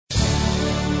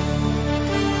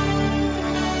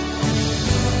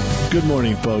Good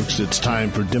morning, folks. It's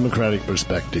time for Democratic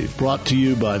Perspective, brought to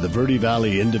you by the Verde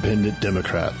Valley Independent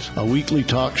Democrats, a weekly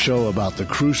talk show about the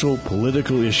crucial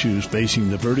political issues facing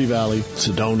the Verde Valley,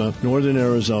 Sedona, Northern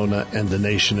Arizona, and the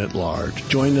nation at large.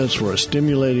 Join us for a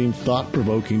stimulating,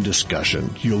 thought-provoking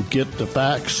discussion. You'll get the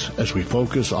facts as we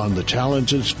focus on the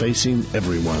challenges facing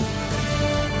everyone.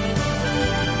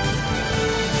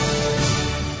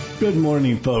 Good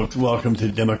morning, folks. Welcome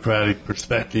to Democratic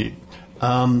Perspective.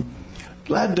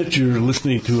 Glad that you're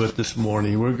listening to it this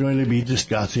morning. We're going to be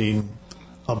discussing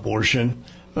abortion,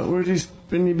 but we're just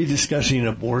going to be discussing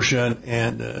abortion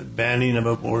and banning of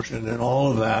abortion and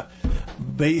all of that.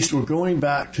 We're going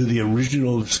back to the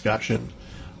original discussion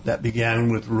that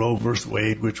began with Roe v.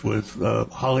 Wade, which was,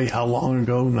 Holly, how long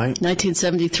ago?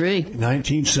 1973.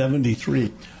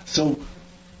 1973. So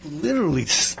literally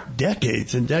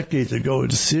decades and decades ago, a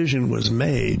decision was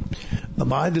made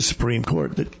by the Supreme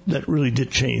Court that really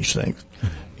did change things.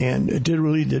 And it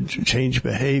really did change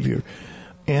behavior.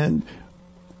 And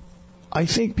I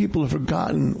think people have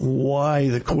forgotten why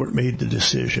the court made the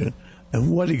decision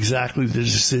and what exactly the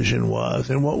decision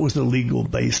was and what was the legal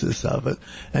basis of it.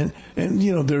 And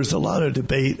you know, there's a lot of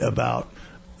debate about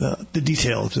the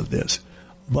details of this.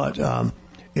 But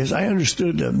as I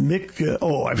understood,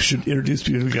 I should introduce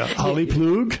you. We got Holly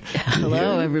Plug.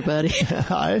 Hello, everybody.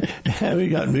 Hi. And we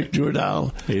got Mick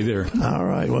Jordahl. Hey there. All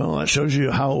right. Well, that shows you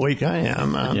how awake I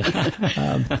am.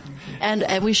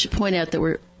 And we should point out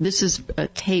that this is a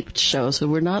taped show, so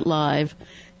we're not live.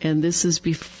 And this is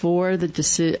before the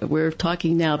decision. We're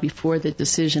talking now before the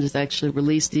decision is actually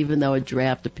released, even though a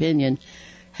draft opinion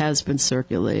has been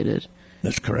circulated.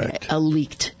 That's correct. A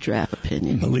leaked draft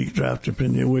opinion. A leaked draft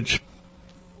opinion, which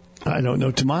I don't know.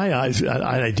 To my eyes,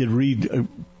 I did read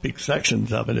big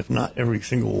sections of it, if not every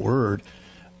single word.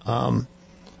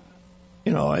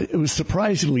 It was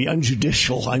surprisingly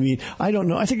unjudicial. I mean, I don't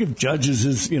know. I think of judges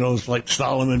as, it's like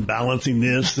Solomon balancing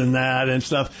this and that and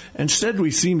stuff. Instead,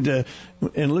 we seem to,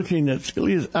 and looking at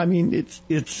Scalia's, I mean, it's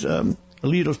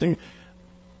Alito's thing.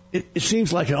 It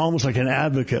seems like almost like an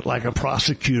advocate, like a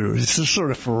prosecutor. It's a sort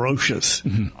of ferocious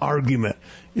argument.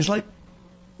 It's like,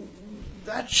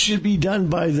 that should be done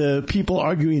by the people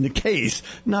arguing the case,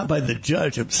 not by the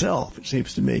judge himself, it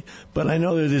seems to me. But I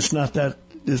know that it's not that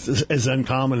as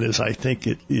uncommon as I think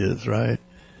it is, right?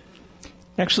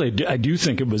 Actually, I do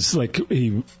think it was like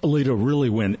Alito really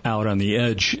went out on the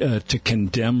edge to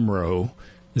condemn Roe,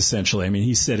 essentially. I mean,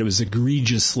 he said it was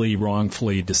egregiously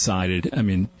wrongfully decided. I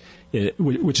mean,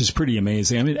 which is pretty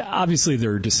amazing. I mean, obviously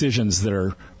there are decisions that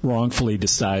are wrongfully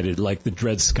decided, like the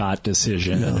Dred Scott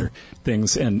decision or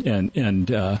things. And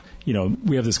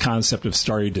we have this concept of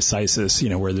stare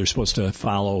decisis, where they're supposed to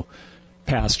follow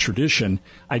past tradition.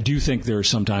 I do think there are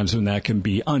some times when that can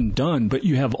be undone, but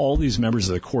you have all these members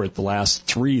of the court, the last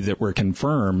three that were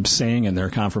confirmed, saying in their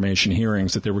confirmation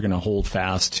hearings that they were going to hold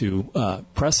fast to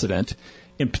precedent.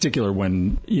 In particular,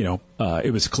 when,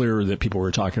 it was clear that people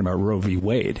were talking about Roe v.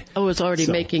 Wade. Oh, it was already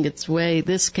making its way.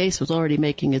 This case was already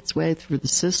making its way through the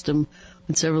system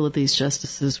when several of these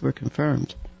justices were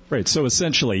confirmed. Right. So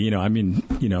essentially,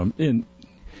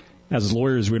 as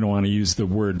lawyers, we don't want to use the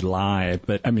word lie,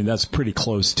 but I mean, that's pretty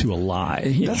close to a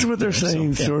lie. That's what they're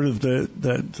saying, sort of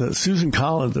that Susan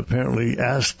Collins apparently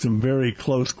asked some very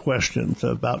close questions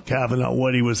about Kavanaugh,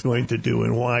 what he was going to do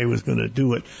and why he was going to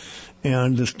do it.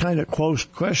 And this kind of close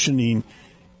questioning,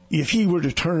 if he were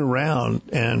to turn around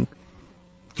and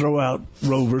throw out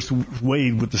Roe versus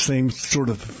Wade with the same sort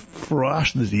of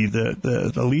ferocity that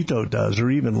Alito does, or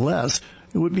even less,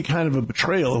 it would be kind of a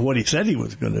betrayal of what he said he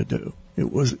was going to do. It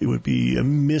would be a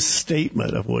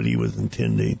misstatement of what he was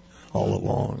intending all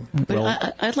along.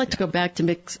 But I'd like to go back to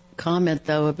Mick's comment,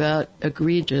 though, about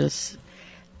egregious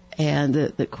and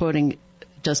the quoting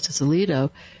Justice Alito,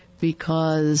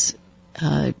 because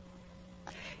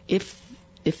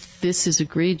if this is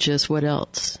egregious, what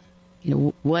else?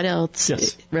 What else?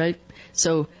 Yes. Right?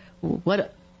 So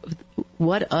what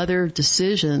other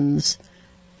decisions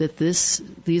that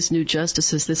these new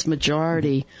justices, this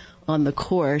majority on the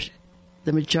court,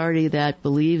 the majority that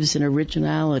believes in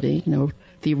originality,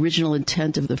 the original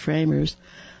intent of the framers,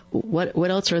 what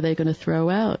else are they going to throw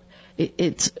out?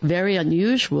 It's very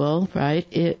unusual, right,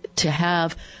 to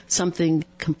have something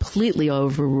completely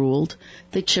overruled.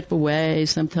 They chip away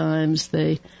sometimes.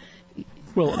 But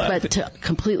to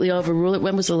completely overrule it,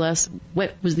 when was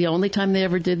the only time they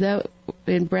ever did that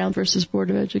in Brown versus Board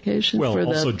of Education? Well,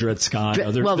 also Dred Scott.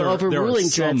 Overruling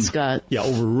Dred Scott. Yeah,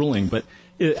 overruling. But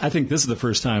I think this is the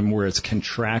first time where it's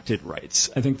contracted rights.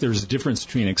 I think there's a difference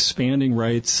between expanding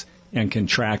rights and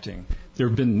contracting. There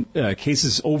have been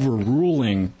cases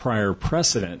overruling prior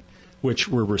precedent, which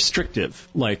were restrictive,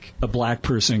 like a black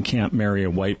person can't marry a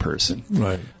white person.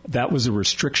 Right. That was a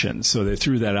restriction, so they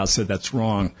threw that out, said that's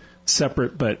wrong.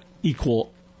 Separate but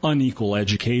unequal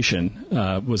education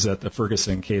was at the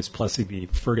Ferguson case, Plessy v.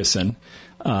 Ferguson.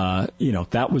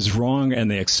 That was wrong,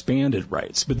 and they expanded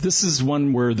rights. But this is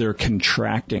one where they're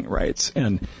contracting rights.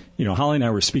 And, Holly and I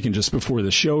were speaking just before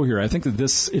the show here. I think that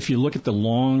this, if you look at the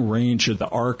long range of the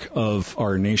arc of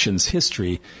our nation's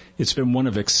history, it's been one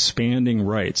of expanding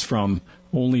rights from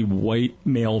only white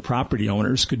male property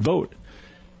owners could vote.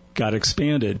 Got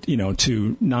expanded,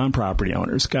 to non-property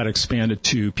owners, got expanded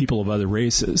to people of other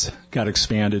races, got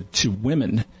expanded to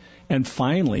women, and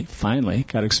finally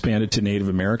got expanded to Native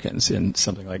Americans in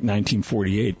something like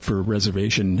 1948 for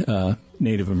reservation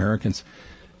Native Americans.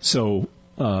 So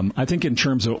I think in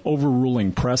terms of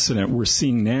overruling precedent, we're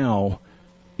seeing now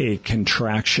a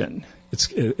contraction. It's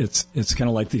kind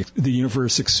of like the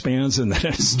universe expands and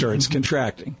then it starts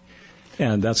contracting.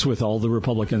 And that's with all the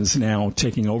Republicans now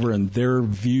taking over, and their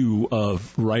view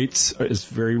of rights is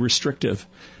very restrictive.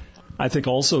 I think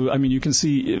also, you can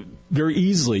see very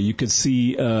easily, you could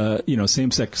see,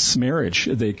 same-sex marriage.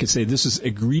 They could say this is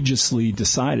egregiously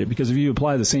decided, because if you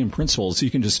apply the same principles, you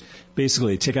can just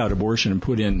basically take out abortion and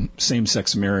put in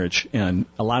same-sex marriage, and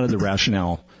a lot of the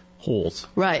rationale holds.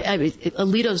 Right.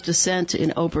 Alito's dissent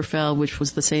in Obergefell, which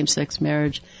was the same-sex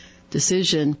marriage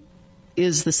decision,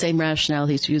 is the same rationale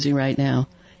he's using right now.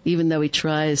 Even though he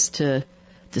tries to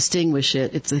distinguish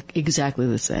it, it's exactly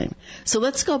the same. So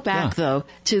let's go back, though,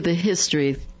 to the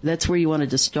history. That's where you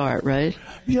wanted to start, right?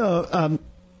 Yeah.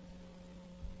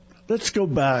 Let's go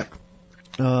back.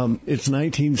 It's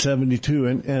 1972,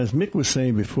 and as Mick was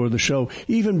saying before the show,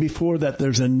 even before that,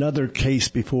 there's another case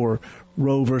before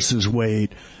Roe versus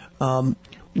Wade.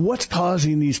 What's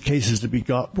causing these cases to be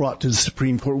brought to the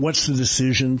Supreme Court? What's the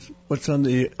decision? What's on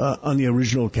the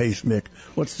original case, Mick?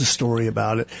 What's the story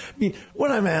about it?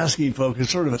 What I'm asking, folks, is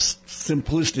sort of a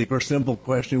simplistic or simple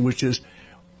question, which is,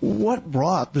 what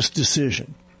brought this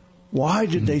decision? Why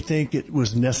did they think it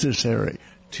was necessary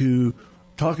to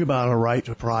talk about a right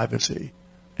to privacy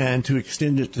and to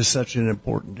extend it to such an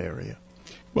important area?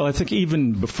 Well, I think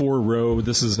even before Roe,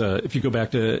 this is if you go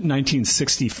back to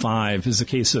 1965, is a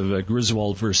case of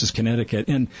Griswold versus Connecticut.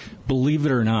 And believe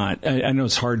it or not, I know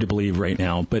it's hard to believe right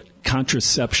now, but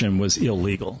contraception was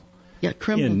illegal. Yeah,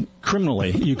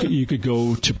 criminally, you could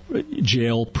go to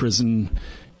jail, prison,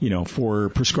 for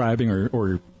prescribing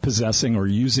or possessing or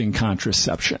using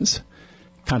contraception.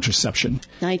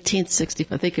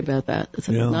 1965. Think about that. It's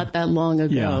not that long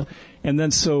ago. Yeah. And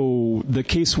then so the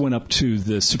case went up to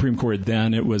the Supreme Court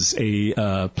then. It was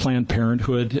a Planned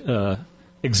Parenthood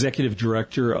executive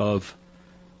director of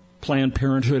Planned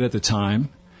Parenthood at the time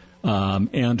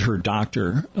and her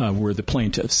doctor were the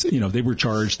plaintiffs. They were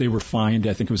charged. They were fined.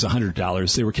 I think it was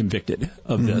 $100. They were convicted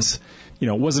of this.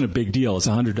 It wasn't a big deal. It's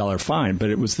a $100 fine, but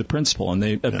it was the principle, and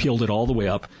they appealed it all the way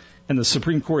up. And the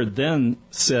Supreme Court then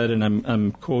said, and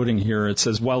I'm quoting here, it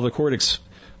says, while the court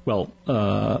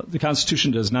the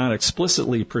Constitution does not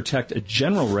explicitly protect a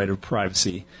general right of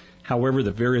privacy, however,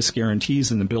 the various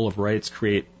guarantees in the Bill of Rights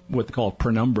create what they call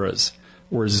penumbras,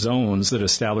 or zones that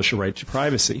establish a right to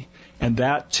privacy. And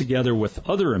that, together with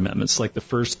other amendments, like the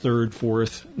First, Third,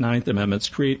 Fourth, Ninth Amendments,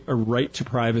 create a right to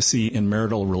privacy in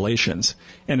marital relations,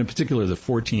 and in particular the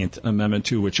 14th Amendment,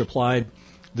 too, which applied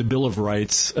the Bill of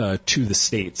Rights to the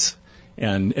states.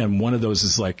 And one of those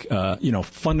is like,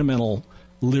 fundamental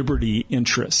liberty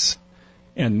interests.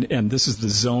 And this is the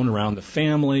zone around the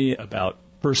family, about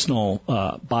personal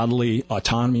bodily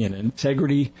autonomy and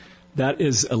integrity. That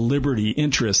is a liberty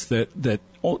interest that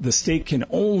the state can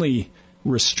only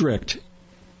restrict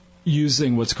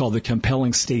using what's called the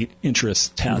compelling state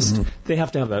interest test. Mm-hmm. They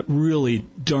have to have a really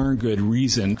darn good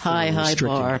reason for restricting.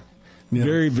 High bar. Yeah.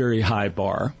 Very, very high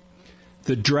bar.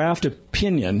 The draft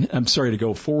opinion, I'm sorry to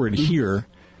go forward here,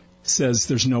 says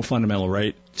there's no fundamental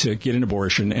right to get an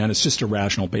abortion, and it's just a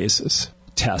rational basis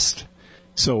test.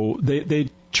 So they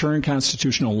turn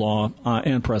constitutional law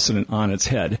and precedent on its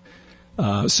head.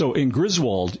 So in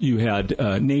Griswold, you had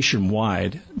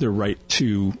nationwide the right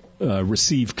to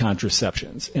receive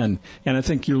contraceptions, and I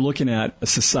think you're looking at a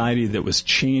society that was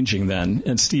changing then.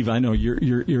 And Steve, I know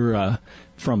you're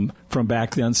from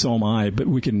back then, so am I, but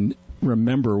we can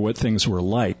remember what things were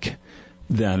like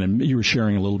then, and you were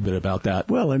sharing a little bit about that.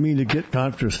 Well, to get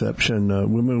contraception,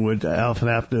 women would often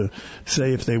have to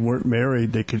say if they weren't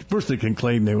married, they can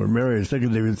claim they were married.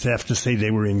 Second, they would have to say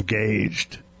they were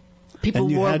engaged. People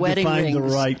wore wedding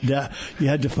rings. You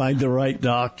had to find the right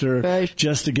doctor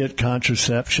just to get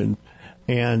contraception.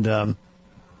 And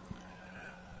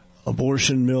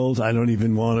abortion mills. I don't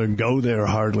even want to go there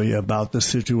hardly about the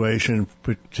situation,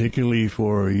 particularly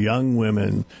for young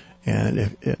women.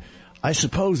 And I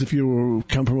suppose if you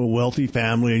come from a wealthy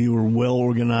family and you were a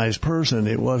well-organized person,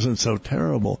 it wasn't so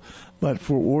terrible. But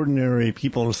for ordinary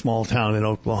people in a small town in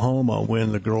Oklahoma,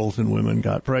 when the girls and women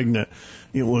got pregnant,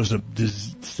 it was a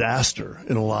disaster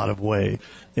in a lot of ways.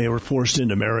 They were forced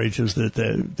into marriages that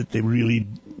they really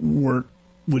would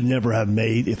never have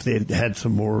made if they had had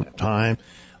some more time.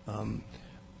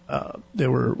 There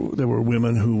were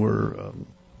women who were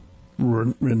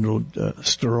rendered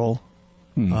sterile.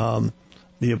 The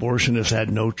abortionists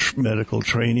had no medical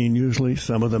training usually.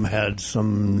 Some of them had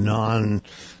some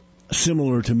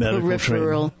similar to medical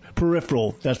training.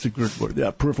 Peripheral, that's a good word.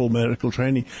 Yeah, peripheral medical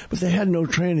training. But they had no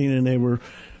training, and they were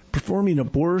performing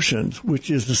abortions,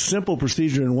 which is a simple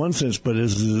procedure in one sense, but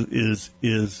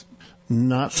is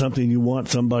not something you want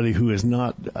somebody who is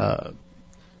not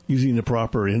using the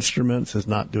proper instruments, is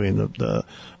not doing the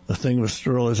thing with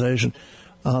sterilization.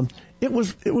 It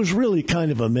was really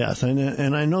kind of a mess,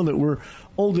 and I know that we're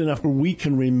old enough where we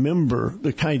can remember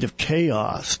the kind of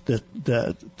chaos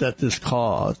that this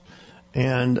caused,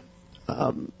 and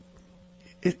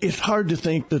it's hard to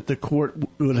think that the court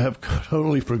would have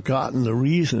totally forgotten the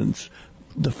reasons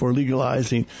for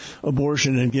legalizing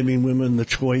abortion and giving women the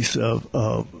choice of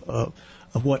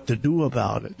what to do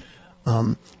about it.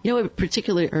 What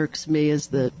particularly irks me is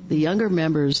that the younger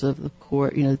members of the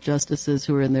court, justices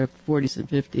who are in their 40s and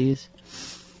 50s,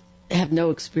 have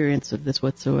no experience of this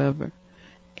whatsoever,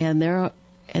 and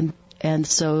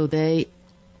so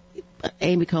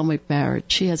Amy Coney Barrett,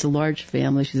 she has a large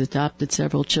family. She's adopted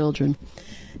several children.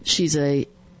 She's a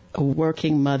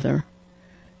working mother.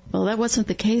 Well, that wasn't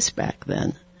the case back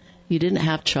then. You didn't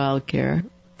have child care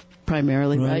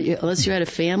primarily, right? Unless you had a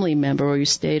family member or you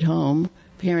stayed home.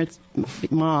 Parents,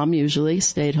 mom usually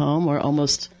stayed home, or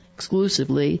almost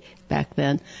exclusively back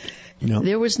then.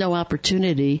 There was no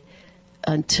opportunity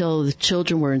until the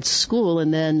children were in school,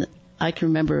 and then I can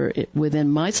remember within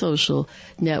my social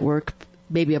network,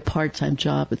 maybe a part-time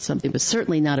job at something, but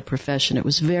certainly not a profession. It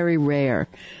was very rare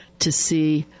to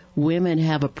see women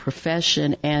have a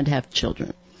profession and have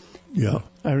children. Yeah,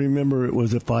 I remember it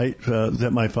was a fight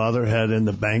that my father had in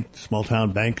the bank, small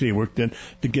town bank that he worked in,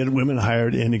 to get women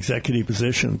hired in executive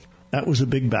positions. That was a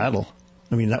big battle.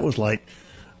 I mean, that was like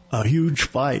a huge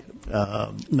fight,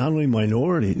 not only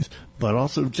minorities, but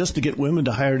also just to get women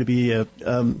to hire to be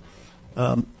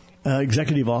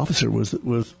executive officer was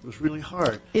really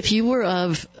hard. If you were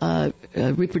of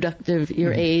reproductive,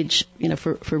 your age,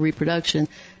 for reproduction,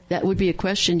 that would be a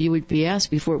question you would be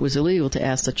asked before it was illegal to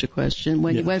ask such a question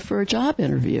when you went for a job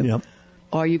interview. Yep.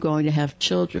 Are you going to have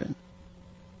children?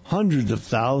 Hundreds of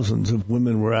thousands of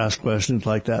women were asked questions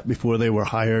like that before they were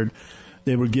hired.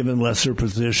 They were given lesser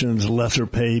positions, lesser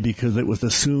pay, because it was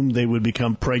assumed they would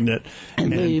become pregnant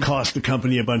and cost the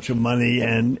company a bunch of money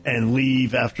and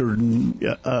leave after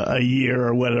a year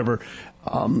or whatever.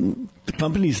 The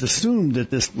companies assumed that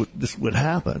this would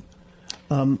happen.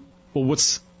 Well,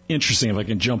 what's interesting, if I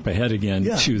can jump ahead again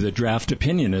to the draft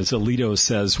opinion, is Alito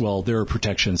says, well, there are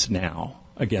protections now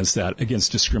against that,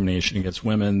 against discrimination against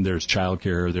women. There's child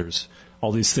care. There's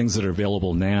all these things that are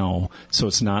available now, so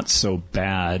it's not so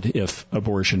bad if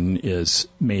abortion is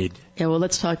made. Yeah, well,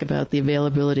 let's talk about the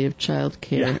availability of child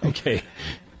care. Yeah, okay.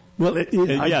 Well, it's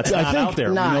not out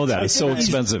there. Not. We know that. It's so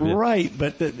expensive. Right,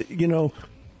 but the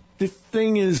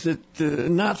thing is that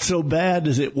not so bad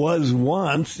as it was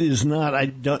once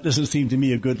doesn't seem to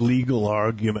me a good legal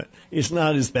argument. It's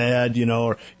not as bad,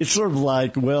 or it's sort of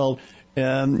like, well,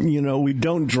 we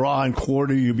don't draw and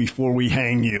quarter you before we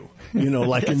hang you,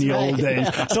 like in the old days.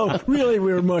 Yeah. So really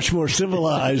we're much more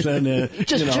civilized and,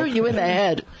 just shoot you in the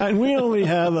head. And we only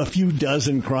have a few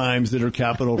dozen crimes that are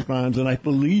capital crimes. And I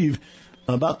believe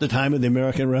about the time of the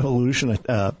American Revolution,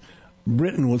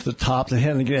 Britain was the top. They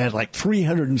had like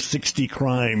 360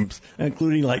 crimes,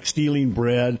 including like stealing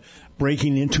bread,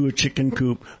 breaking into a chicken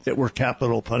coop, that were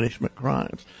capital punishment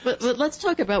crimes. But let's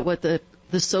talk about what the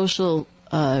social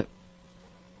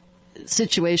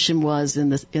situation was in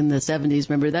the 70s.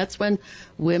 Remember, that's when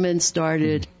women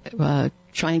started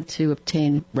trying to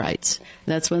obtain rights.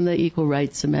 That's when the Equal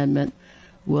Rights Amendment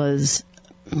was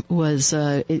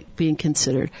being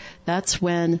considered. That's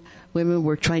when women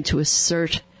were trying to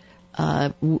assert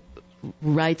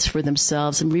rights for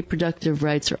themselves, and reproductive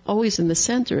rights are always in the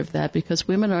center of that because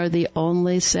women are the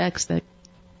only sex that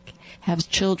have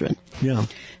children. Yeah.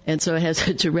 And so it has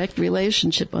a direct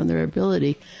relationship on their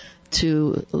ability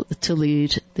to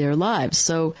lead their lives.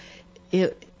 So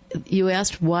you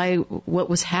asked what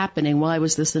was happening, why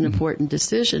was this an important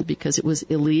decision? Because it was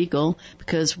illegal,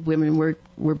 because women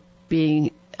were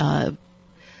being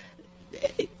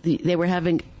they were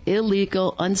having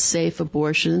illegal, unsafe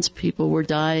abortions. People were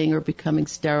dying or becoming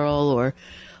sterile, or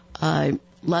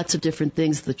lots of different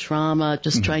things. The trauma,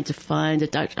 just trying to find a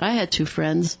doctor. I had 2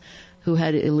 friends who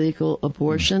had illegal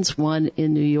abortions, one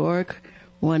in New York,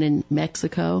 one in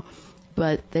Mexico,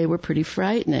 but they were pretty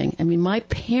frightening. I mean, my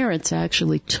parents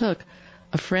actually took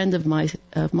a friend of mine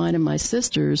and my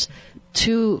sister's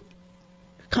to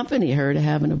accompany her to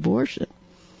have an abortion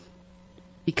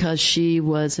because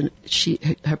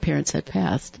her parents had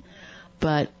passed.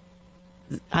 But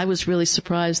I was really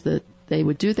surprised that they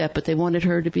would do that, but they wanted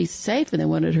her to be safe and they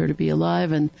wanted her to be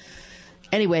alive. And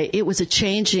anyway, it was a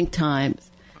changing time.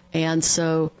 And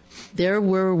so there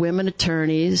were women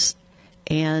attorneys,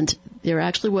 and there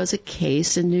actually was a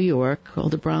case in New York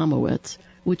called Abramowitz,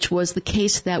 which was the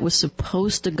case that was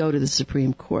supposed to go to the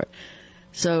Supreme Court.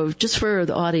 So just for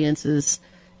the audience's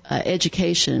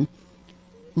education,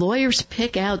 lawyers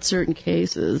pick out certain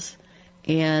cases,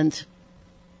 and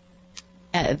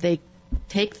they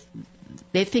think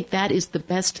that is the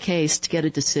best case to get a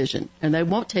decision, and they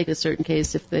won't take a certain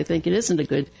case if they think it isn't a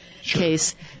good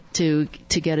case to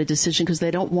get a decision, because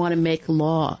they don't want to make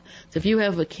law. So if you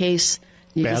have a case,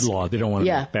 bad law, they don't want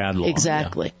to make bad law.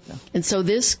 Exactly. Yeah. And so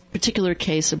this particular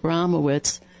case,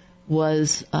 Abramowitz,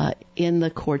 was in the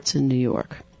courts in New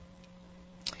York,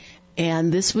 and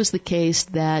this was the case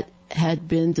that had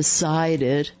been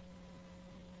decided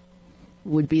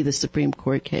would be the Supreme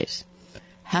Court case.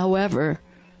 However,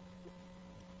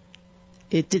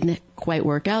 it didn't quite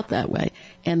work out that way.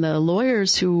 And the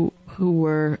lawyers who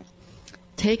were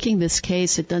taking this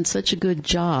case had done such a good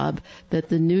job that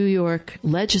the New York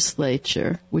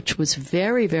legislature, which was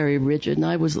very, very rigid, and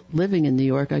I was living in New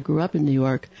York, I grew up in New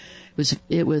York,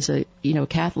 it was a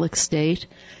Catholic state,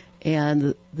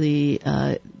 and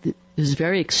it was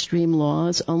very extreme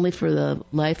laws, only for the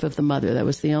life of the mother. That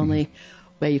was the only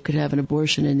way you could have an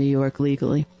abortion in New York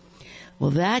legally.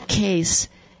 Well, that case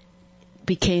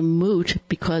became moot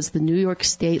because the New York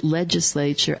State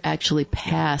legislature actually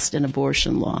passed an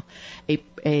abortion law,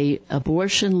 a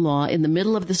abortion law in the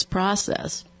middle of this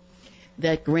process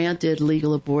that granted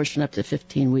legal abortion up to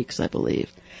 15 weeks, I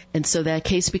believe. And so that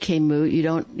case became moot.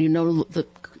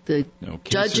 The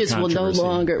judges will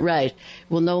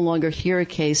no longer hear a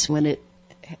case when it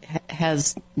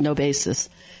has no basis.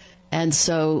 And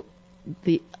so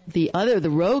the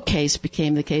Roe case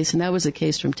became the case, and that was a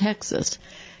case from Texas.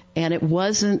 And it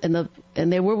wasn't, and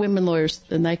there were women lawyers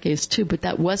in that case too, but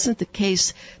that wasn't the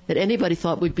case that anybody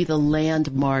thought would be the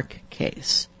landmark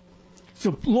case.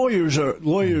 So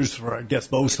lawyers for, I guess,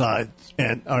 both sides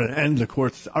and the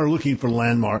courts are looking for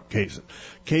landmark cases,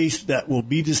 case that will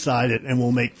be decided and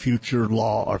will make future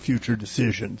law or future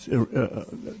decisions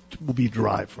will be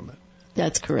derived from it.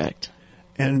 That's correct.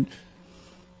 And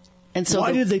so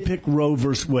why did they pick Roe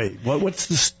versus Wade?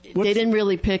 They didn't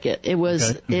really pick it. It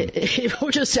was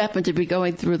it just happened to be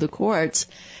going through the courts,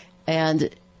 and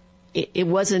it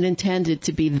wasn't intended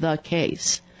to be the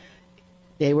case.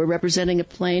 They were representing a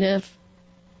plaintiff.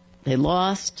 They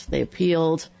lost. They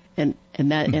appealed, and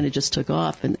it just took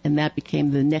off, and that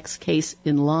became the next case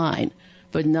in line,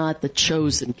 but not the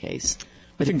chosen case.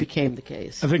 But it became the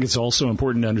case. I think it's also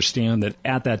important to understand that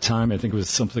at that time, I think it was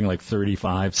something like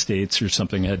 35 states or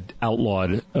something had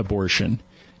outlawed abortion,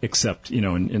 except,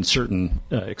 in certain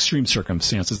extreme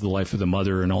circumstances, the life of the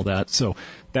mother and all that. So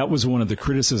that was one of the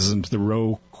criticisms the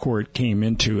Roe court came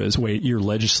into as, wait, you're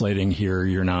legislating here.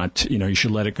 You're not, you should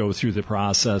let it go through the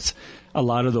process. A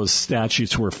lot of those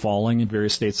statutes were falling in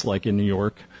various states, like in New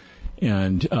York.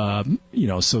 And,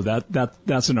 so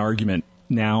that's an argument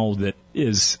now that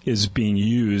is being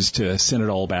used to send it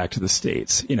all back to the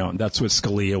states. That's what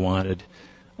Scalia wanted.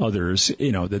 Others,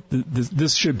 that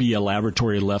this should be a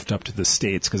laboratory left up to the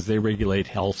states because they regulate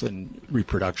health and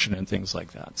reproduction and things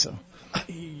like that. So, I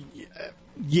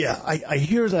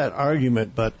hear that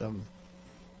argument, but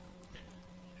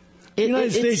the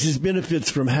United States benefits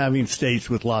from having states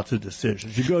with lots of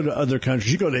decisions. You go to other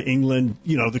countries, you go to England,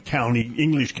 the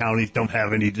English counties don't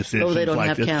have any decisions. Oh, they don't like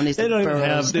have this. counties. They don't even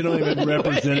have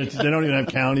representatives. They don't even have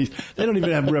counties. They don't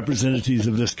even have representatives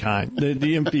of this kind. The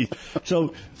MPs.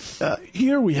 So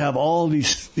here we have all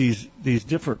these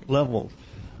different levels.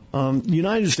 The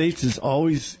United States is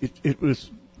always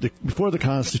before the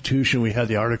Constitution we had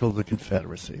the Articles of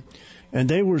Confederacy. And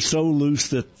they were so loose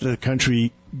that the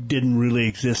country didn't really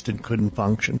exist and couldn't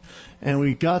function. And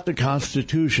we got the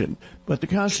Constitution. But the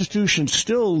Constitution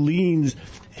still leans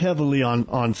heavily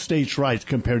on states' rights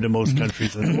compared to most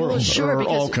countries in the world, well, sure, or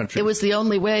all countries. It was the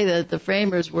only way that the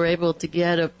framers were able to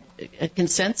get a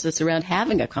consensus around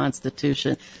having a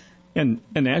Constitution. And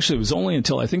actually, it was only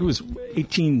until I think it was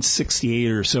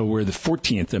 1868 or so where the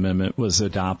 14th Amendment was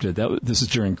adopted. This is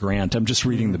during Grant. I'm just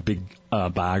reading the big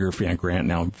biography on Grant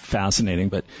now. Fascinating,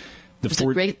 but it's a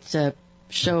great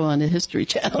show on the History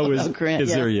Channel about Grant. Is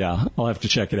there? Yeah, I'll have to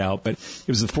check it out. But it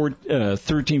was the 13th,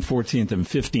 14th, and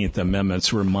 15th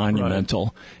Amendments were monumental,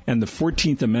 right. And the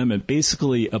 14th Amendment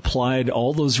basically applied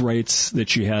all those rights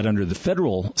that you had under the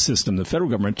federal system, the federal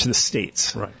government, to the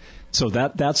states. Right. So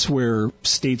that's where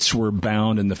states were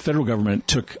bound, and the federal government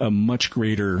took a much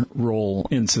greater role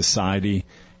in society,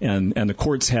 and the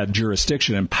courts had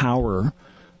jurisdiction and power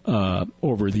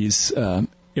over these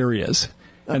areas.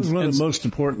 That was one of the most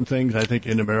important things, I think,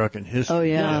 in American history. Oh,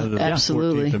 yeah,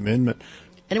 absolutely. 14th Amendment.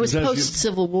 And it was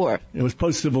post-Civil War. It was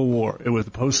post-Civil War. It was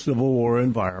a post-Civil War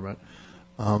environment.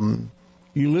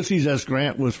 Ulysses S.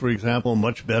 Grant was, for example,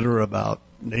 much better about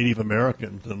Native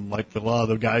Americans than like a lot of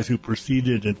the guys who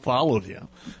preceded and followed him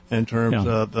in terms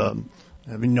of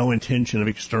having no intention of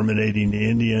exterminating the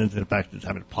Indians. In fact, it's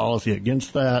having a policy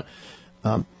against that.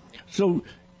 So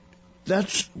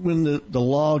that's when the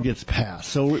law gets passed.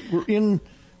 So we're in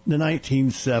the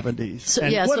 1970s. So,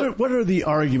 what are the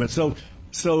arguments?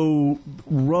 So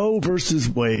Roe versus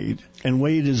Wade, and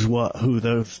Wade is what? Who,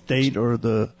 the state or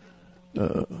the?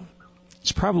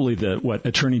 It's probably the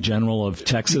Attorney General of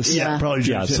Texas. Yeah, probably.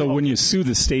 Yeah. So when you sue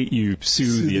the state, you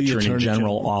sue the Attorney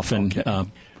General often.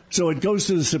 Okay. So it goes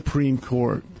to the Supreme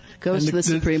Court.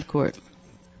 Supreme Court.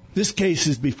 This case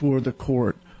is before the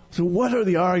court. So what are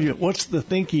the arguments? What's the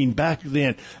thinking back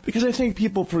then? Because I think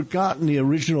people have forgotten the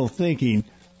original thinking.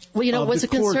 Well, it was a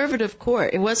conservative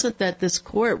court. It wasn't that this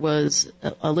court was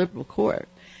a liberal court.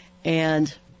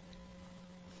 And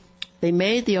they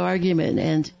made the argument,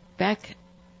 and back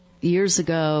years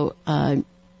ago,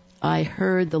 I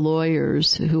heard the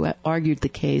lawyers who argued the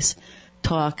case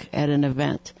talk at an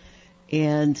event,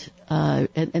 and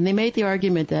they made the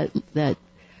argument that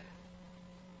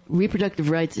reproductive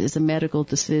rights is a medical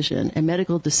decision, and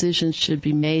medical decisions should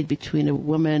be made between a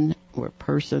woman or a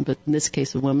person, but in this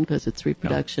case a woman because it's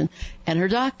reproduction, and her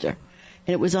doctor.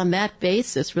 And it was on that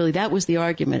basis, really, that was the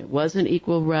argument. It wasn't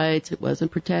equal rights, it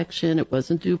wasn't protection, it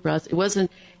wasn't due process, it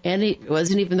wasn't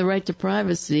even the right to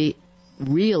privacy,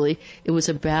 really. It was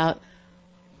the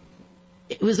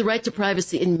right to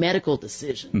privacy in medical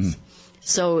decisions. Mm-hmm.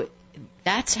 So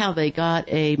that's how they got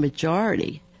a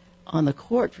majority on the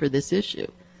court for this issue.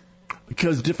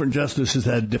 Because different justices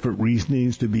had different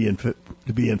reasonings to be in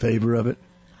favor of it?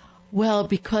 Well,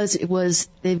 because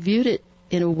they viewed it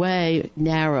in a way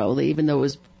narrowly, even though it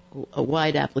was a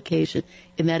wide application,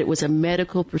 in that it was a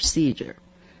medical procedure.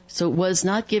 So it was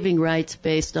not giving rights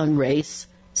based on race,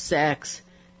 sex.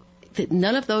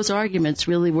 None of those arguments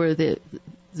really were the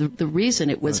reason.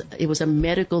 It was a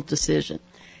medical decision.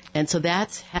 And so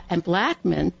and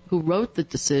Blackmun, who wrote the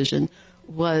decision,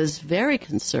 was very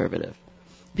conservative.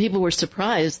 People were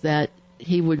surprised that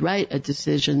he would write a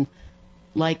decision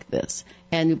like this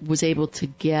and was able to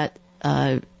get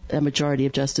a majority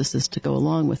of justices to go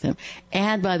along with him.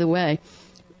 And by the way,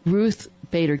 Ruth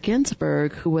Bader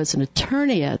Ginsburg, who was an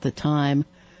attorney at the time,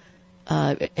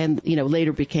 and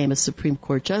later became a Supreme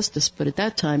Court justice, but at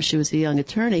that time she was a young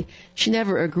attorney, she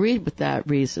never agreed with that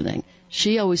reasoning.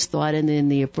 She always thought, and in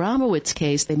the Abramowitz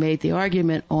case, they made the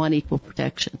argument on equal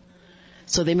protection.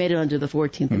 So they made it under the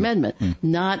 14th Amendment,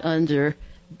 not under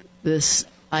this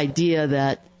idea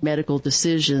that medical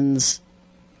decisions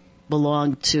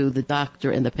belong to the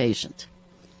doctor and the patient.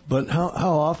 But how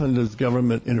often does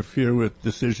government interfere with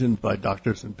decisions by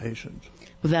doctors and patients?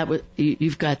 Well,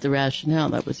 you've got the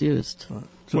rationale that was used.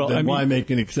 So why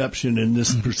make an exception in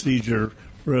this procedure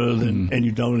rather than and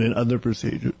you don't in other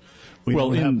procedures?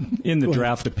 In the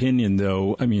draft opinion,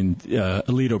 though,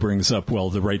 Alito brings up,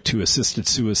 the right to assisted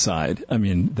suicide.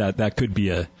 That could be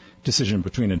a decision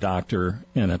between a doctor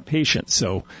and a patient.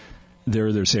 So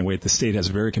they're saying, wait, the state has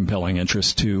a very compelling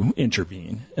interest to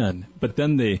intervene. But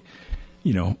then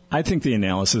I think the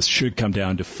analysis should come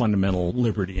down to fundamental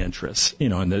liberty interests,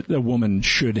 and that a woman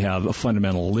should have a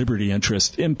fundamental liberty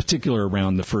interest, in particular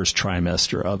around the first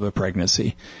trimester of a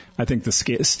pregnancy. I think the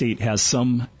state has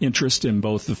some interest in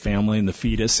both the family and the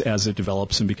fetus as it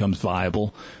develops and becomes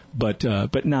viable, but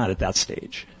not at that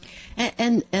stage.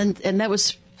 And that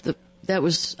was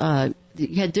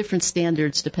you had different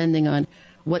standards depending on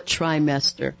what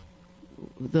trimester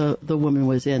the woman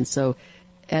was in. So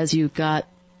as you got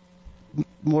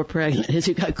more pregnant, as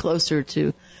you got closer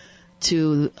to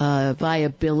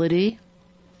viability,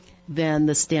 then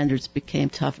the standards became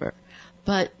tougher.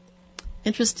 But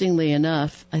interestingly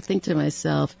enough, I think to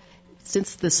myself,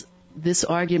 since this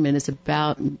argument is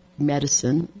about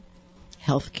medicine,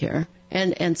 healthcare,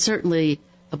 and certainly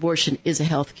abortion is a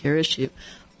health care issue.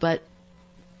 But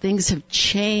things have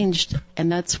changed,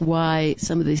 and that's why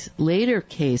some of these later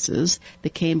cases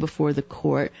that came before the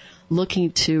court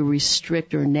looking to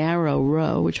restrict or narrow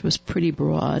Roe, which was pretty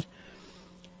broad,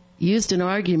 used an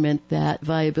argument that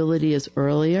viability is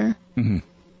earlier,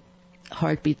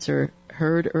 heartbeats are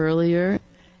heard earlier,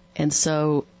 and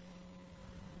so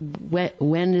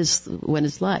when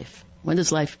is life? When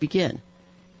does life begin?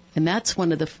 And that's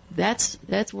one of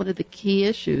the key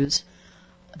issues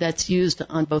that's used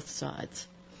on both sides.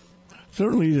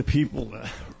 Certainly, the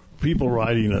people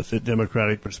writing us at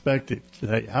Democratic Perspective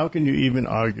say, how can you even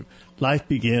argue? Life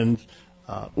begins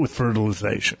with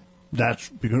fertilization.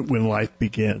 That's when life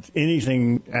begins.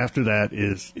 Anything after that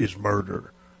is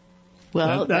murder.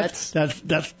 Well, that's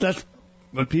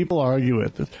what people argue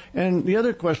with. And the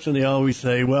other question they always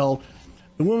say, well,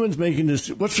 the woman's making this.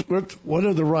 What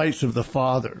are the rights of the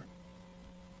father?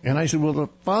 And I said, well, the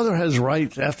father has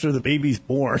rights after the baby's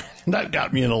born. And that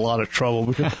got me in a lot of trouble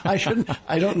because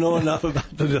I don't know enough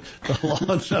about the law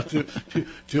and stuff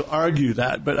to argue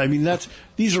that. But I mean,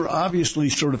 these are obviously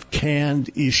sort of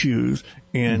canned issues.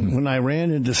 And when I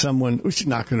ran into someone, which is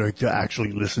not going to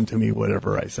actually listen to me,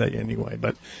 whatever I say anyway,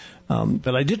 but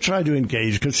I did try to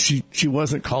engage because she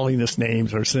wasn't calling us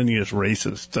names or sending us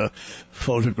racist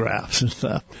photographs and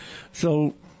stuff.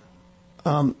 So,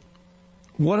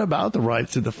 what about the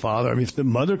rights of the father? I mean, if the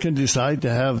mother can decide to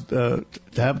have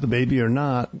the baby or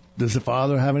not, does the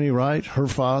father have any right? Her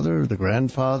father, the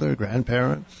grandfather,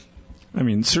 grandparents? I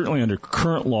mean, certainly under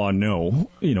current law, no.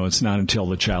 It's not until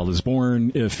the child is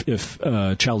born. If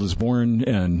a child is born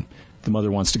and the mother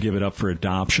wants to give it up for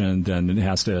adoption, then it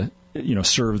has to,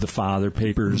 serve the father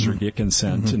papers or get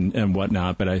consent and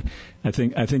whatnot. But I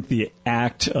think the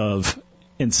act of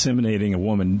inseminating a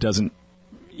woman doesn't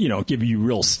give you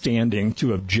real standing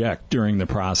to object during the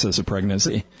process of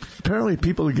pregnancy. Apparently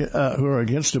people who are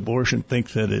against abortion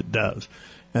think that it does,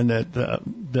 and that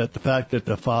the fact that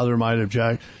the father might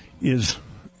object is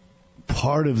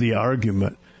part of the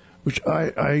argument, which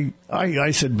I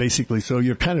said basically, so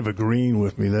you're kind of agreeing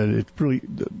with me that it's really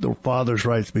the father's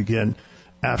rights begin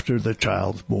after the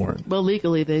child's born. Well,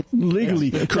 legally,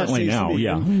 currently now,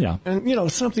 yeah.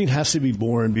 And, something has to be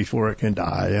born before it can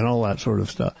die and all that sort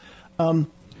of stuff.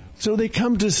 So they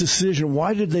come to this decision.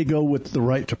 Why did they go with the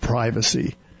right to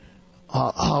privacy?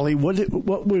 Holly, why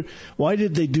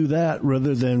did they do that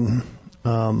rather than,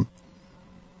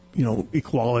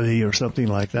 equality or something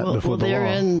like that before the law?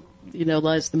 Therein,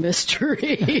 lies the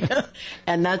mystery.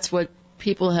 And that's what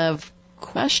people have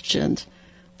questioned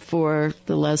for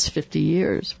the last 50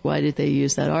 years. Why did they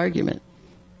use that argument?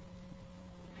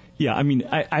 Yeah, I mean,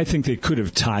 I think they could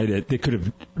have tied it. They could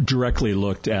have directly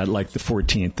looked at like the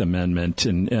 14th Amendment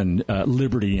and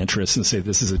liberty interests and say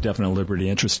this is a definite liberty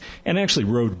interest. And actually,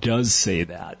 Roe does say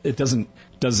that. It doesn't.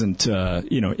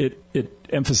 It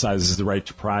emphasizes the right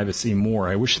to privacy more.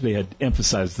 I wish they had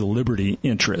emphasized the liberty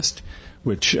interest,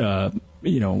 which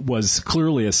was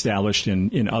clearly established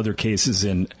in other cases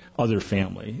in other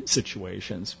family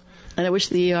situations. And I wish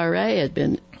the ERA had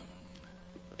been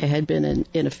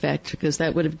in effect, because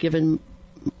that would have given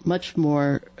much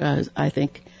more, I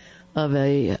think, of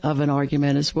an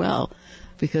argument as well,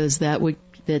 because that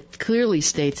clearly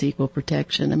states equal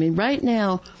protection. I mean, right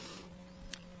now,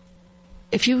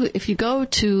 if you go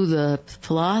to the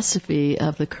philosophy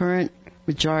of the current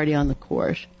majority on the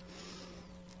court,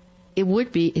 it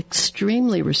would be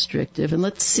extremely restrictive. And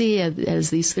let's see,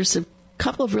 there's a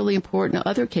couple of really important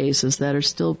other cases that are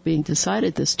still being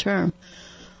decided this term,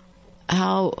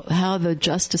 how the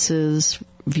justices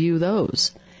view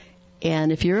those.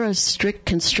 And if you're a strict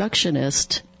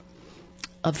constructionist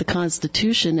of the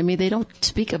Constitution, I mean, they don't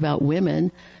speak about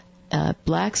women.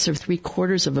 Blacks are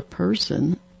 3/4 of a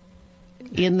person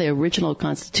in the original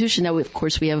Constitution. Now, of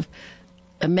course, we have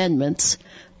amendments,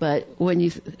 but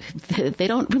they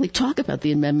don't really talk about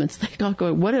the amendments. They talk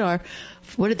about what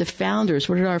did the founders,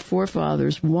 what did our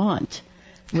forefathers want?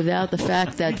 Without the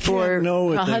fact that for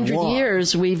 100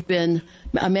 years we've been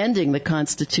amending the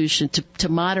Constitution to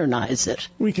modernize it.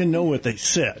 We can know what they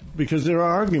said because there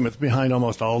are arguments behind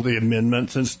almost all the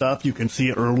amendments and stuff. You can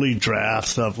see early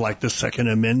drafts of like the Second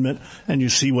Amendment, and you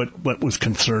see what was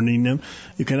concerning them.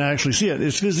 You can actually see it.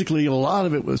 It's physically, a lot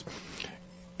of it was,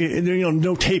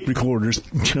 no tape recorders,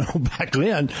 back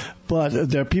then,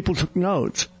 but people took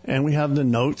notes, and we have the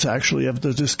notes actually of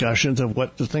the discussions of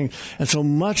what the thing, and so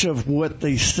much of what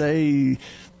they say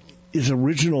is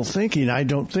original thinking, I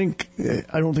don't think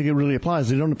it really applies.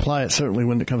 They don't apply it certainly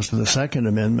when it comes to the Second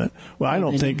Amendment. Well, I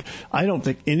don't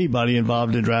think anybody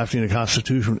involved in drafting the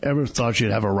Constitution ever thought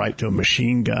you'd have a right to a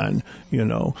machine gun,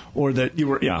 or that you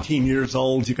were 18 years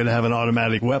old, you could have an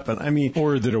automatic weapon. I mean,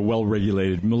 or that a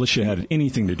well-regulated militia had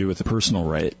anything to do with the personal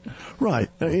right. Right.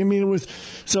 I mean, it was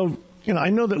so. I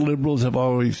know that liberals have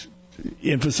always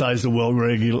emphasized the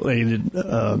well-regulated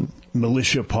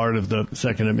militia part of the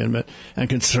Second Amendment, and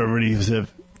conservatives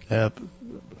have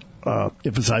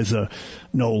emphasized the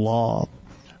no law.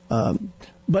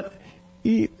 But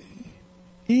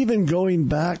even going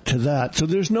back to that, so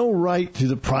there's no right to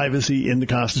the privacy in the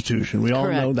Constitution. We all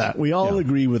Correct. know that. We all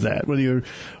agree with that, whether you're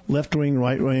left-wing,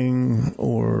 right-wing,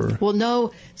 or... Well,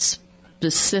 no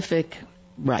specific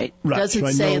right. Right. Doesn't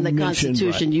So say no in the mentioned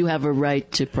Constitution right. you have a right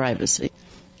to privacy.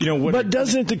 But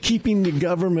doesn't the keeping the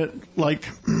government, like,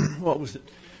 what was it?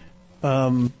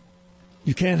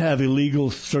 You can't have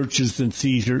illegal searches and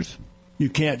seizures. You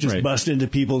can't just bust into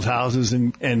people's houses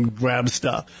and grab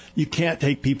stuff. You can't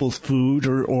take people's food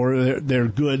or their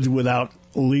goods without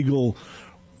legally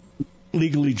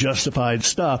justified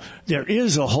stuff. There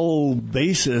is a whole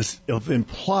basis of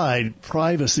implied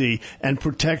privacy and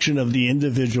protection of the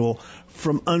individual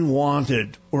from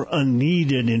unwanted or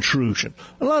unneeded intrusion.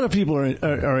 A lot of people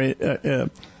a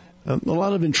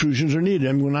lot of intrusions are needed.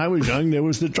 I mean, when I was young, there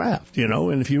was the draft,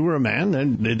 and if you were a man,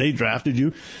 then they drafted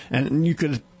you, and you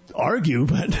could argue,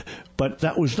 but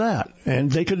that was that.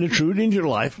 And they could intrude into your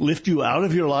life, lift you out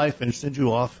of your life, and send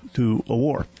you off to a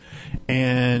war.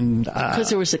 And because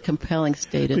there was a compelling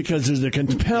state interest. Because there's a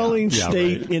compelling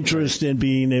state interest in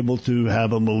being able to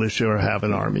have a militia or have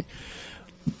an army.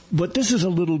 But this is a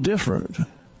little different.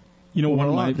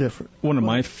 One of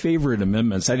my favorite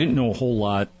amendments, I didn't know a whole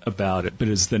lot about it, but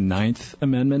it's the 9th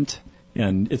Amendment.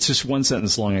 And it's just one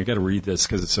sentence long. I got to read this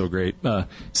because it's so great. It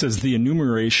says, the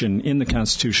enumeration in the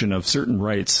Constitution of certain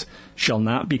rights shall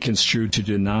not be construed to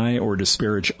deny or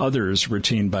disparage others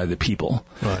retained by the people.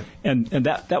 Right. And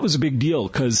that was a big deal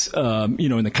because,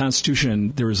 in the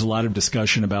Constitution, there was a lot of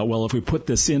discussion about, well, if we put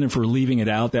this in, if we're leaving it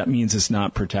out, that means it's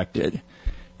not protected.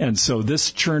 And so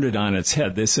this turned it on its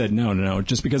head. They said, no,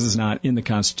 just because it's not in the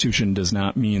Constitution does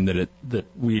not mean that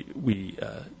we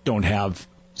don't have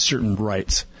certain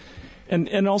rights.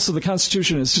 And also the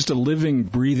Constitution is just a living,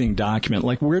 breathing document.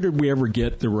 Like, where did we ever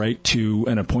get the right to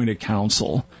an appointed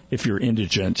counsel if you're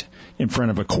indigent in front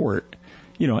of a court?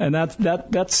 And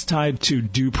that's tied to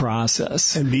due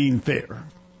process. And being fair.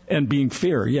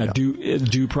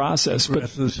 Due process.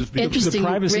 But interesting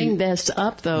you bring this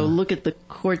up, though. Look at the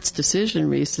court's decision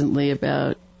recently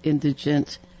about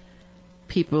indigent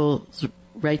people's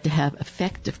right to have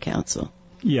effective counsel.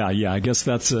 Yeah, I guess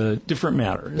that's a different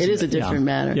matter. It is a different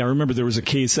matter. Yeah, I remember there was a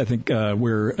case, I think,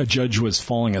 where a judge was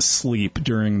falling asleep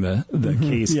during the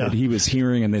case that he was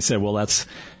hearing, and they said, well, that's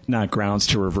not grounds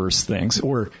to reverse things.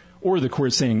 Or the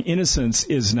court saying innocence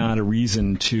is not a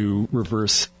reason to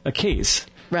reverse a case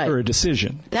or a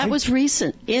decision. That was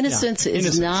recent. Innocence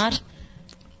is not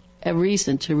a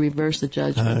reason to reverse a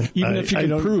judgment. Even if you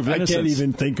can prove innocence. I can't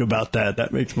even think about that.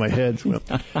 That makes my head swim.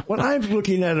 What I'm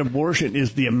looking at abortion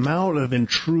is the amount of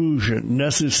intrusion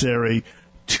necessary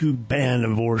to ban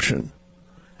abortion.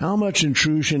 How much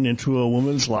intrusion into a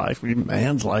woman's life, or a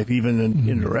man's life, even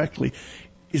indirectly,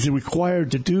 is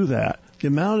required to do that? The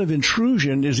amount of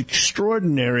intrusion is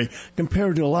extraordinary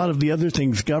compared to a lot of the other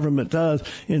things government does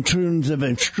in terms of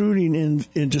intruding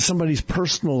into somebody's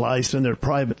personal life and their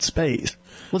private space.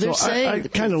 Well, they're saying I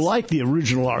kind of like the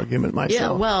original argument myself.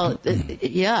 Yeah, well,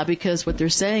 because what they're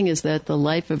saying is that the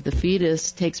life of the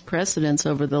fetus takes precedence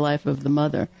over the life of the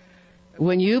mother.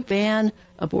 When you ban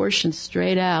abortion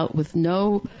straight out with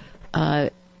no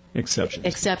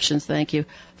exceptions, thank you,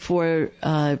 for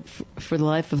the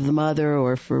life of the mother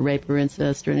or for rape or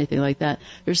incest or anything like that,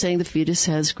 they're saying the fetus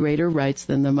has greater rights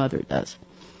than the mother does.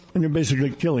 And you're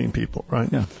basically killing people,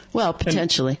 right? Yeah. Well,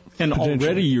 potentially. And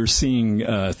already you're seeing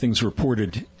things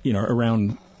reported,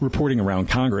 reporting around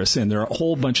Congress, and there are a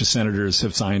whole bunch of senators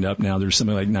have signed up now. There's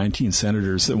something like 19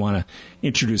 senators that want to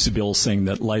introduce a bill saying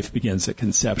that life begins at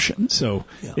conception. So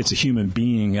it's a human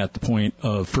being at the point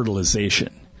of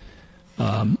fertilization.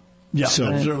 That's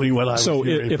certainly what I was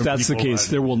hearing if from that's the case,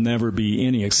 there will never be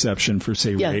any exception for,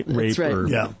 say, rape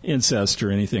or incest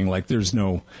or anything. Like, there's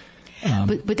no...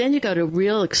 But then you go to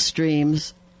real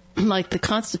extremes, like the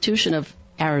Constitution of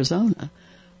Arizona,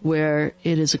 where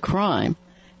it is a crime,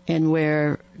 and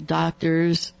where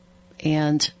doctors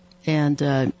and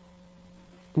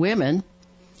women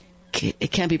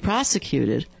can be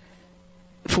prosecuted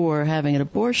for having an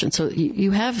abortion. So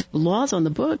you have laws on the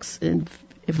books in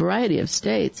a variety of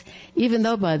states, even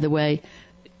though, by the way,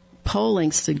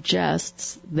 polling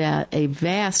suggests that a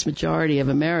vast majority of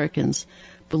Americans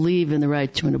believe in the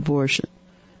right to an abortion.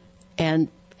 And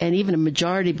even a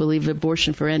majority believe in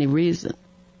abortion for any reason.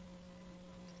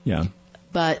 Yeah.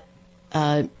 But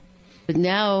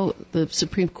now the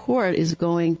Supreme Court is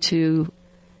going to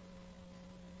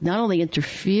not only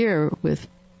interfere with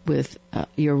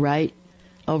your right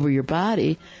over your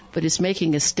body, but it's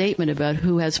making a statement about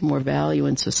who has more value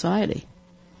in society.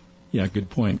 Yeah, good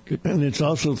point. And it's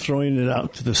also throwing it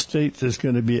out to the states. There's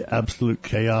going to be absolute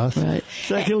chaos. Right.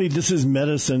 Secondly, this is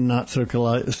medicine, not circa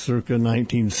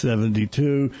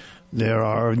 1972. There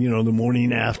are, the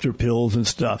morning after pills and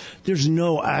stuff. There's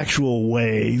no actual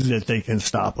way that they can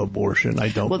stop abortion, I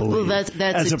don't believe. Well, that's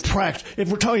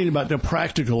if we're talking about the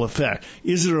practical effect,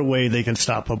 is there a way they can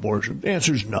stop abortion? The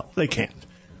answer is no, they can't.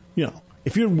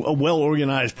 If you're a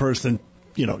well-organized person,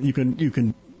 you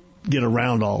can get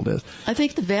around all this. I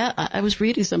think I was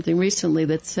reading something recently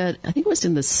that said, I think it was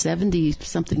in the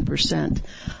 70-something%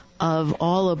 of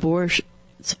all abortions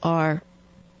are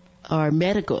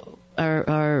medical.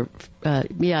 I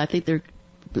think they're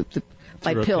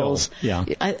by pills. Yeah.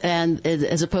 And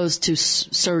as opposed to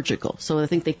surgical. So I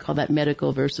think they call that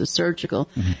medical versus surgical.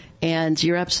 Mm-hmm. And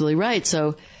you're absolutely right.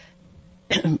 So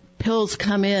pills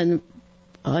come in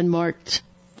unmarked,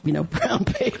 brown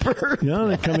paper. Yeah,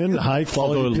 they come in high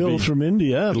quality pills from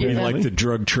India. It'll be like the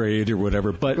drug trade or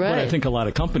whatever. But I think a lot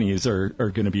of companies are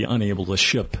going to be unable to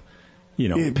ship,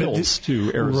 pills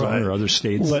to Arizona or other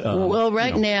states.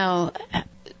 Now,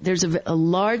 there's a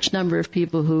large number of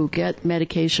people who get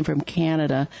medication from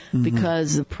Canada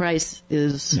because the price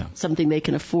is something they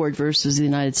can afford versus the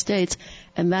United States,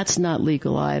 and that's not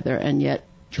legal either. And yet,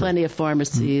 plenty of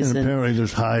pharmacies. And apparently,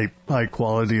 there's high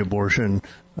quality abortion.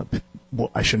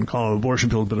 I shouldn't call them abortion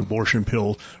pills, but abortion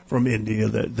pills from India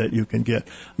that you can get.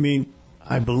 I mean,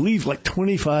 I believe like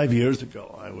 25 years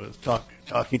ago, I was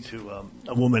talking to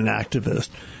a woman activist,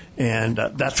 and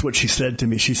that's what she said to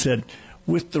me. She said,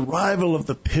 with the arrival of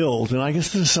the pills, and I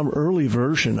guess this is some early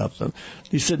version of them,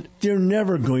 he said, they're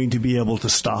never going to be able to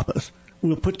stop us.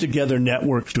 We'll put together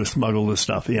networks to smuggle this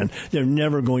stuff in. They're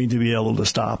never going to be able to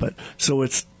stop it. So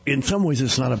in some ways,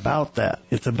 it's not about that.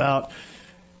 It's about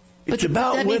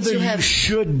whether you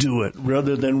should do it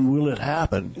rather than will it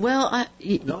happen. Well,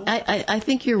 I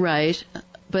think you're right,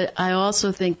 but I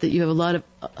also think that you have a lot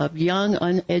of young,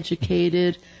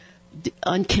 uneducated,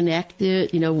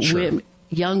 unconnected,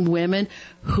 young women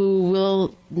who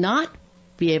will not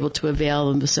be able to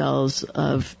avail themselves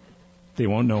of. They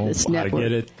won't know this how network. to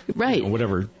get it, right?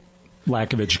 Whatever,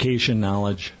 lack of education,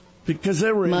 knowledge. Because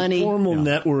there were informal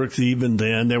networks even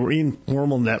then. There were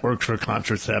informal networks for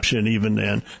contraception even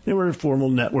then. There were informal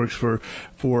networks for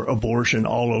abortion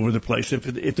all over the place.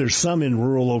 If there's some in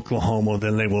rural Oklahoma,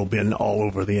 then they will be all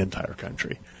over the entire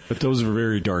country. But those were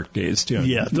very dark days, too.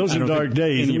 Yeah, those are dark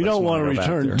days. We don't want to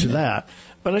return to that.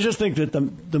 But I just think that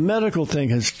the medical thing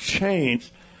has changed.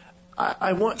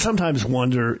 I sometimes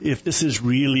wonder if this is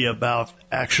really about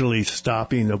actually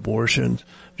stopping abortions.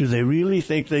 Do they really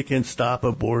think they can stop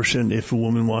abortion if a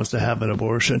woman wants to have an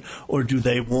abortion? Or do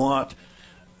they want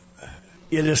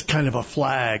it as kind of a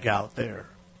flag out there,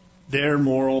 their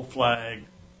moral flag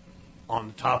on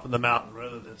the top of the mountain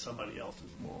rather than somebody else's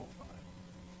moral flag?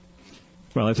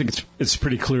 Well, I think it's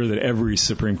pretty clear that every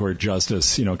Supreme Court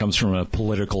justice, comes from a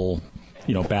political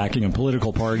backing in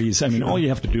political parties. I mean, all you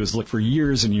have to do is look for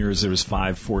years and years. There was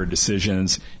 5-4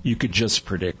 decisions. You could just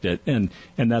predict it. And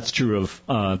that's true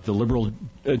of the liberal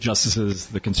justices,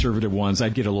 the conservative ones.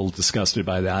 I'd get a little disgusted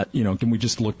by that. Can we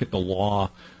just look at the law?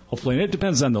 Hopefully, and it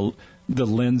depends on the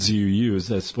lens you use,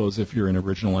 I suppose, if you're an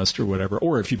originalist or whatever,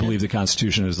 or if you believe the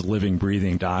Constitution is a living,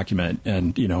 breathing document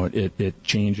and, it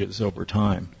changes over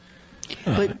time.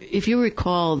 But if you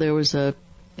recall, there was a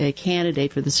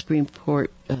candidate for the Supreme Court,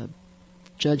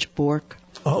 Judge Bork.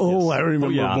 Oh, yes. I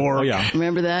remember Bork. Oh, yeah.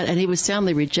 Remember that? And he was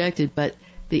soundly rejected. But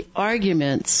the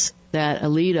arguments that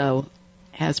Alito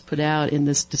has put out in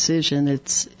this decision,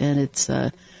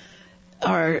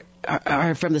 are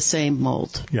from the same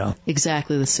mold. Yeah.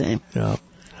 Exactly the same. Yeah.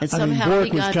 And somehow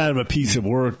Bork was kind of a piece of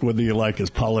work, whether you like his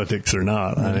politics or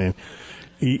not. Mm-hmm. I mean,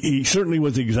 he certainly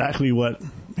was exactly what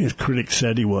his critics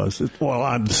said he was.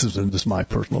 Well, this is my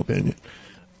personal opinion.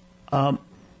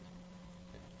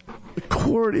 The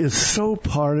court is so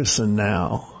partisan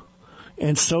now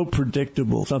and so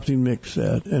predictable, something Mick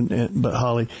said, but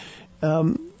Holly,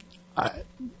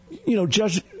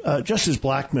 Justice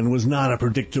Blackmun was not a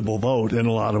predictable vote in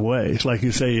a lot of ways. Like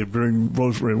you say, during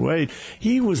Roe Wade,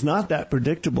 he was not that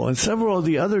predictable. And several of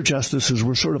the other justices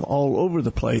were sort of all over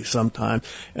the place sometimes.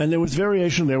 And there was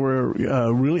variation. There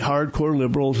were really hardcore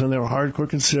liberals and there were hardcore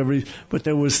conservatives, but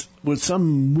there was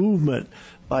some movement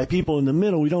by people in the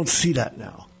middle. We don't see that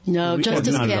now. No,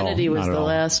 Justice Kennedy was the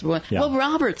last one. Yeah. Well,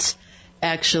 Roberts,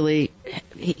 actually,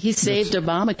 he saved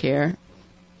Obamacare.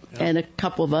 And a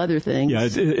couple of other things. Yeah,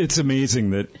 it's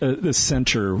amazing that the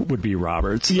center would be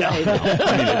Roberts. Yeah,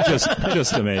 it's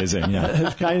just amazing. Yeah,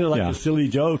 it's kind of like a silly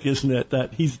joke, isn't it?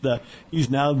 That he's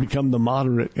now become the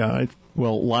moderate guy.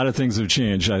 Well, a lot of things have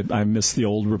changed. I miss the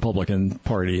old Republican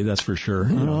Party, that's for sure.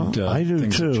 I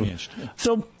do too. Yeah.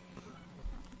 So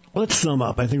let's sum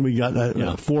up. I think we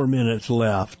got 4 minutes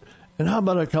left. And how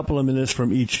about a couple of minutes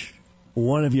from each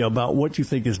one of you about what you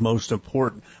think is most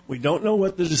important? We don't know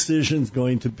what the decision's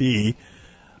going to be.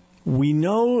 We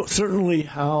know certainly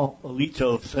how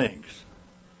Alito thinks,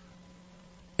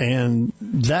 and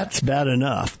that's bad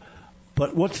enough.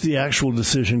 But what's the actual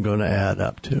decision going to add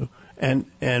up to?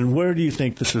 And where do you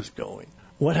think this is going?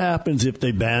 What happens if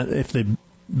they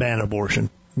ban abortion?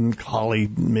 Holly,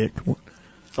 Mick.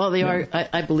 Well, they are.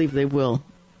 I believe they will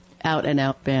out and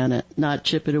out ban it, not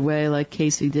chip it away like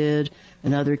Casey did.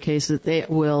 In other cases, they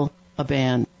will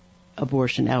ban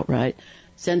abortion outright.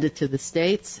 Send it to the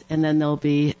states, and then there'll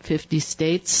be 50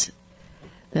 states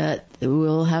that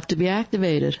will have to be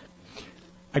activated.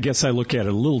 I guess I look at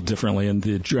it a little differently. In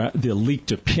the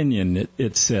leaked opinion,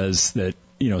 it says that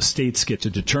states get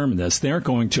to determine this. They aren't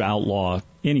going to outlaw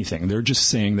anything. They're just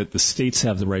saying that the states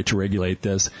have the right to regulate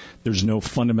this. There's no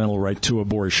fundamental right to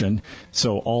abortion.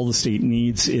 So all the state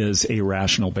needs is a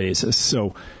rational basis.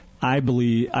 So I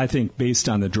think based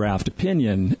on the draft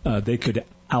opinion, they could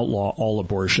outlaw all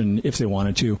abortion if they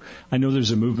wanted to. I know there's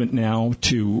a movement now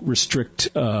to restrict,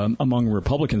 among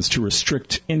Republicans, to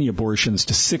restrict any abortions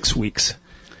to 6 weeks.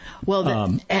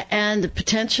 Well, and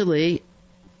potentially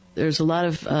there's a lot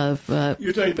of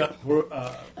you're talking about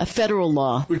a federal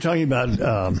law. We're talking about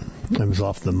I was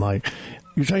off the mic.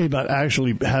 You're talking about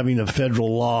actually having a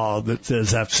federal law that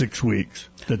says have 6 weeks.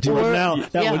 That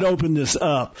would open this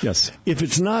up. Yes. If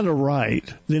it's not a right,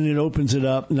 then it opens it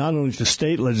up not only to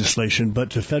state legislation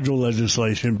but to federal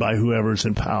legislation by whoever's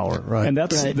in power. Right. And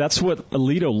that's what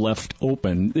Alito left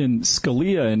open. In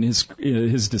Scalia, in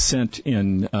his dissent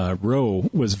in Roe,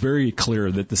 was very clear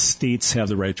that the states have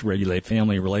the right to regulate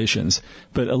family relations.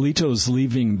 But Alito's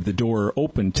leaving the door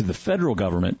open to the federal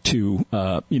government to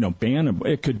ban.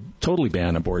 It could totally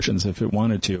ban abortions if it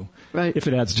wanted to. Right. If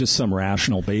it has just some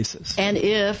rational basis. And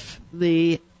if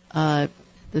there's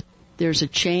a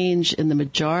change in the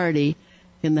majority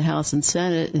in the House and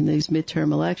Senate in these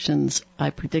midterm elections, I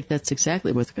predict that's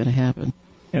exactly what's going to happen.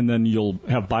 And then you'll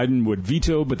have Biden would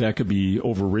veto, but that could be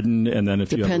overridden. And then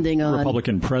if you have a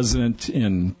Republican president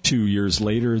in 2 years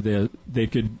later, they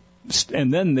could,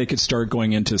 and then they could start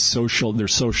going into their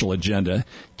social agenda,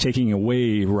 taking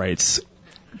away rights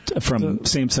from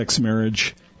same-sex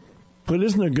marriage. But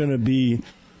isn't there going to be,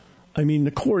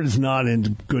 the court is not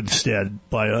in good stead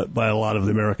by a lot of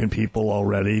the American people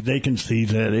already. They can see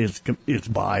that it's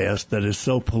biased, that it's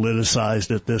so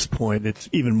politicized at this point. It's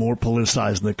even more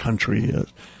politicized than the country is.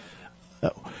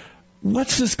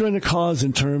 What's this going to cause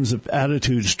in terms of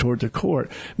attitudes toward the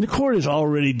court? The court is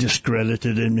already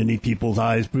discredited in many people's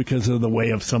eyes because of the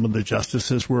way of some of the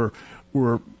justices were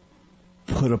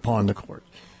put upon the court.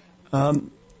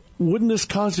 Wouldn't this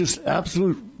cause just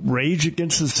absolute rage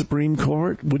against the Supreme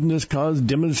Court? Wouldn't this cause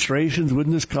demonstrations?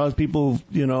 Wouldn't this cause people,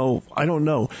 I don't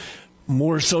know,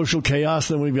 more social chaos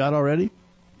than we've got already?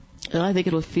 And I think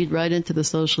it'll feed right into the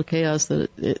social chaos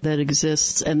that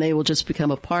exists, and they will just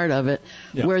become a part of it,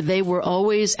 where they were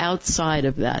always outside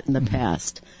of that in the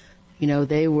past.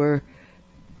 They were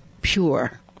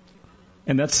pure.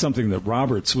 And that's something that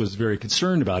Roberts was very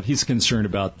concerned about. He's concerned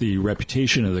about the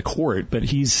reputation of the court, but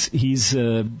he's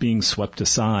being swept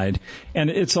aside. And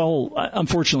it's all,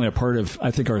 unfortunately, a part of, I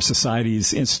think, our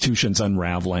society's institutions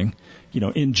unraveling,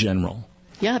 in general.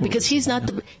 Yeah, because he's not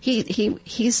the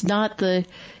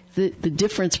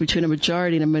difference between a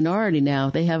majority and a minority now.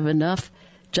 They have enough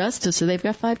justices. They've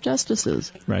got 5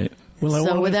 justices. Right.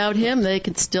 Well, without him, they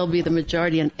can still be the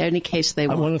majority in any case they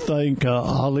want. I want to thank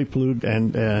Holly Ploug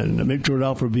and Mick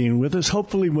Jordal for being with us.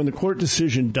 Hopefully, when the court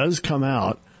decision does come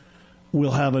out,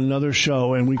 we'll have another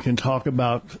show and we can talk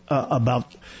about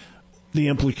the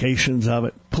implications of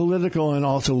it, political and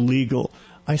also legal.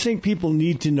 I think people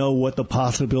need to know what the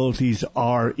possibilities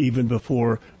are even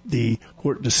before the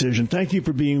court decision. Thank you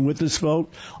for being with us,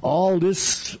 folks. All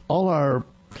our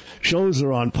Shows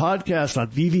are on podcast on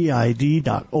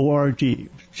vvid.org.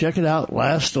 Check it out.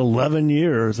 Last 11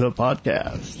 years of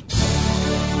podcast.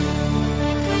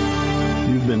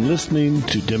 You've been listening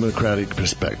to Democratic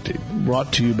Perspective,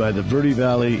 brought to you by the Verde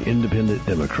Valley Independent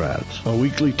Democrats, a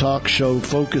weekly talk show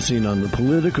focusing on the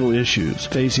political issues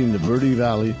facing the Verde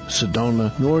Valley,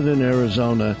 Sedona, Northern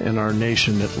Arizona, and our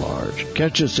nation at large.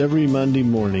 Catch us every Monday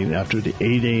morning after the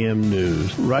 8 a.m.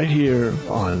 news, right here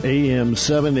on AM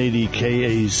 780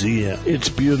 KAZM. It's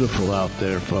beautiful out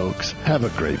there, folks. Have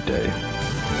a great day.